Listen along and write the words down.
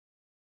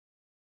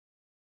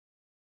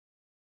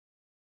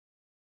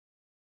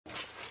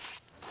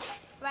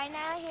Right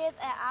now, here's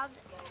an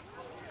object.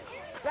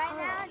 Right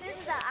now, this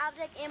is an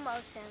object in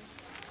motion.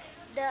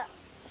 The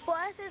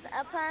forces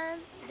upon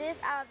this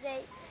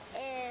object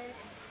is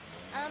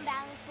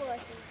unbalanced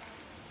forces.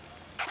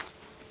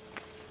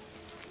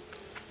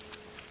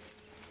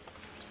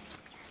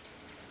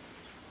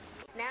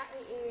 Now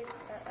it is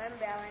an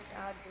unbalanced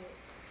object.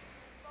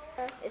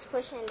 It's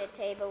pushing the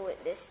table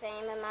with the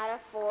same amount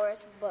of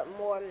force but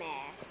more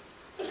mass.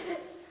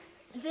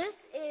 This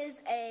is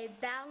a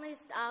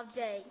balanced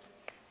object.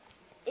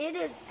 It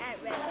is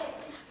at rest.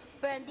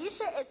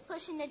 Brandisha is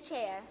pushing the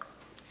chair.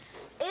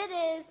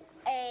 It is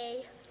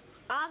a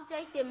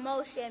object in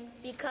motion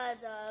because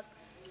of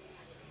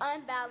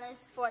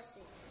unbalanced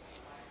forces.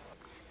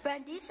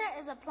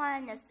 Brandisha is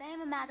applying the same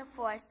amount of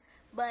force,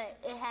 but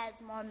it has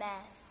more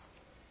mass.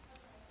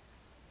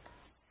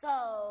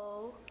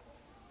 So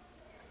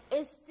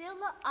it's still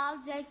an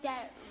object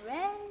that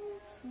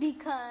rests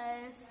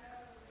because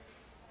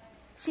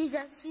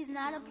she's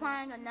not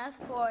applying enough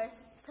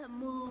force to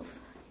move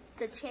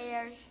the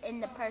chair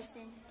and the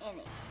person in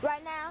it.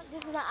 Right now,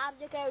 this is an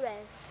object at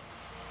rest.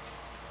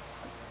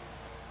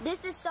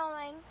 This is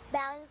showing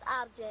balanced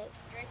objects.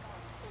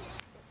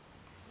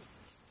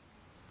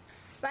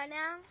 Right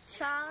now,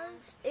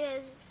 Charles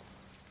is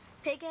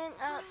picking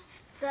up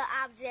the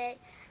object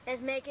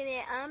that's making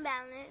it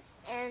unbalanced,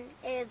 and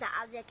it is the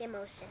object in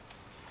motion.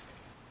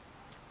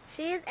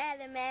 She is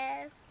adding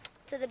mass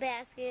to the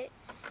basket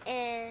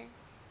and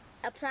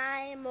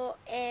applying more,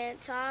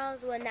 and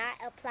Charles will not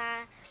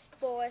apply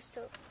force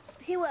to,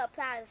 he will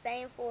apply the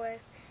same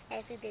force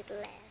as he did the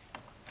last.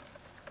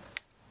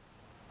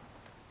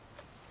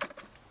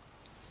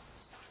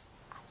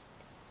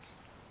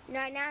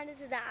 Right now, this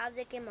is the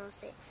object in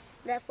motion.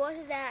 The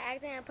forces that are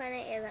acting upon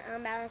it is an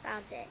unbalanced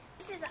object.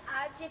 This is an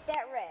object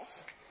at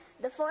rest.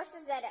 The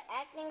forces that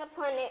are acting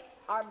upon it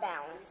are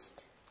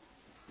balanced.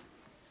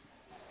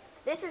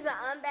 This is an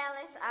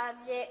unbalanced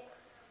object.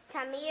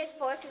 Tamia's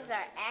forces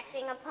are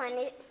acting upon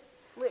it,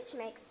 which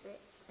makes it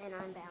an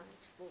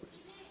unbalanced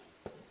force.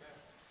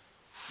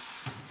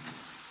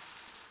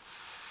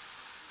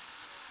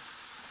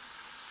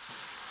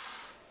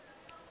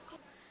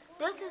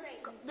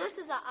 This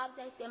is an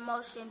object in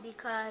motion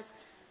because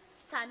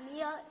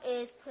Tamia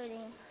is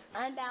putting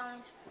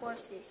unbalanced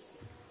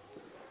forces.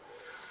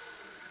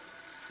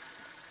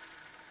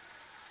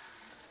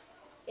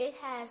 It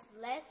has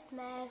less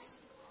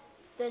mass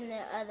than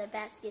the other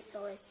basket,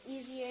 so it's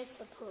easier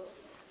to pull.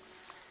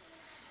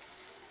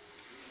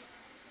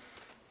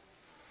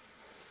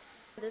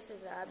 This is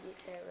the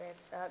object at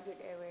rest. The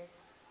object at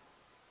rest.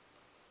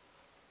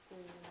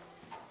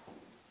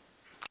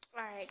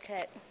 Alright,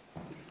 cut.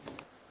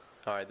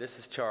 Alright, this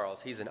is Charles.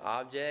 He's an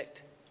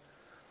object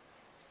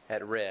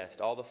at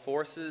rest. All the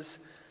forces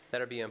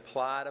that are being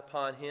applied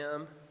upon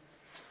him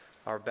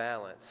are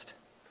balanced.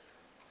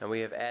 And we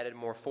have added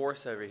more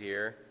force over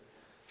here.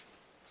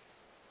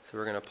 So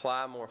we're going to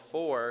apply more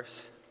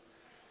force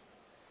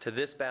to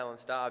this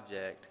balanced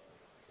object.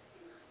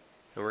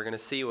 And we're going to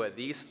see what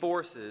these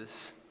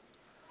forces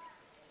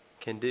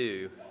can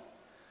do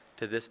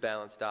to this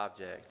balanced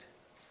object.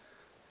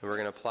 And we're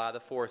going to apply the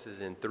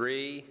forces in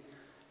 3,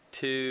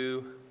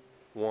 2,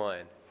 1.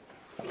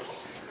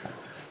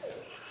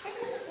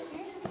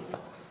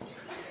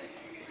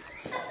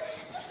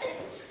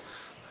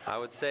 I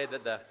would say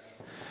that the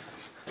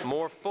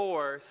more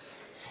force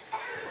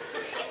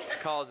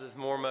causes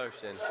more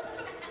motion.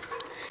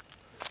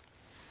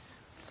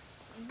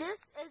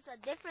 This is a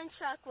different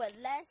truck with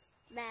less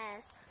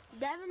mass.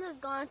 Devin is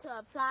going to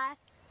apply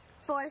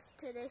force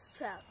to this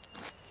truck.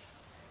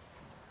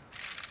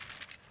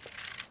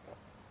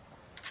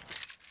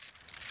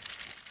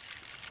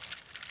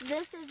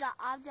 This is an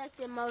object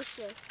in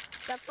motion.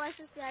 The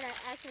forces that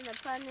are acting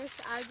upon this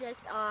object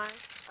are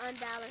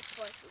unbalanced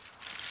forces.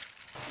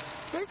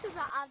 This is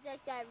an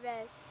object at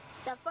rest.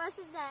 The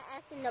forces that are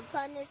acting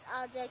upon this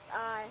object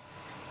are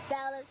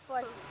balanced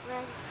forces.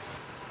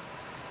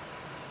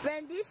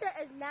 Brandisha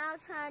is now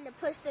trying to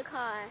push the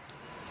car.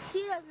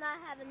 She does not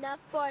have enough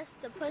force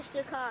to push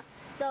the car,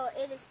 so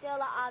it is still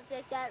an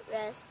object at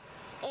rest.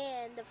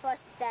 And the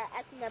forces that are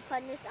acting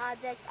upon this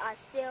object are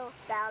still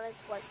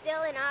balanced forces.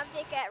 Still an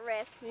object at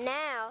rest.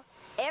 Now,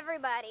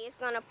 everybody is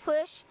going to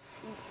push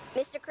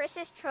Mr.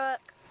 Chris's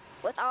truck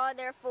with all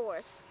their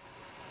force.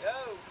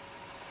 Go!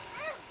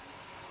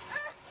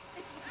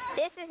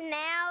 This is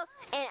now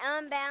an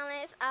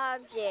unbalanced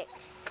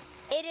object.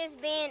 It is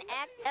being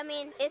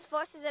its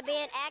forces are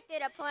being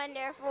acted upon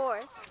their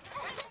force.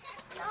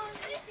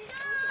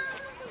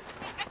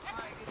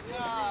 Good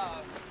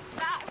job.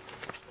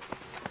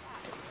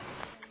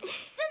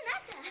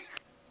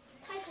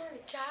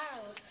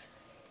 Charles.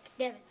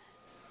 Devin.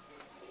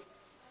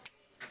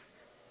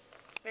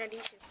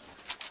 Brandisha.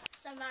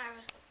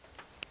 Samara.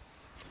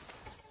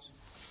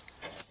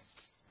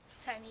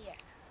 Tania.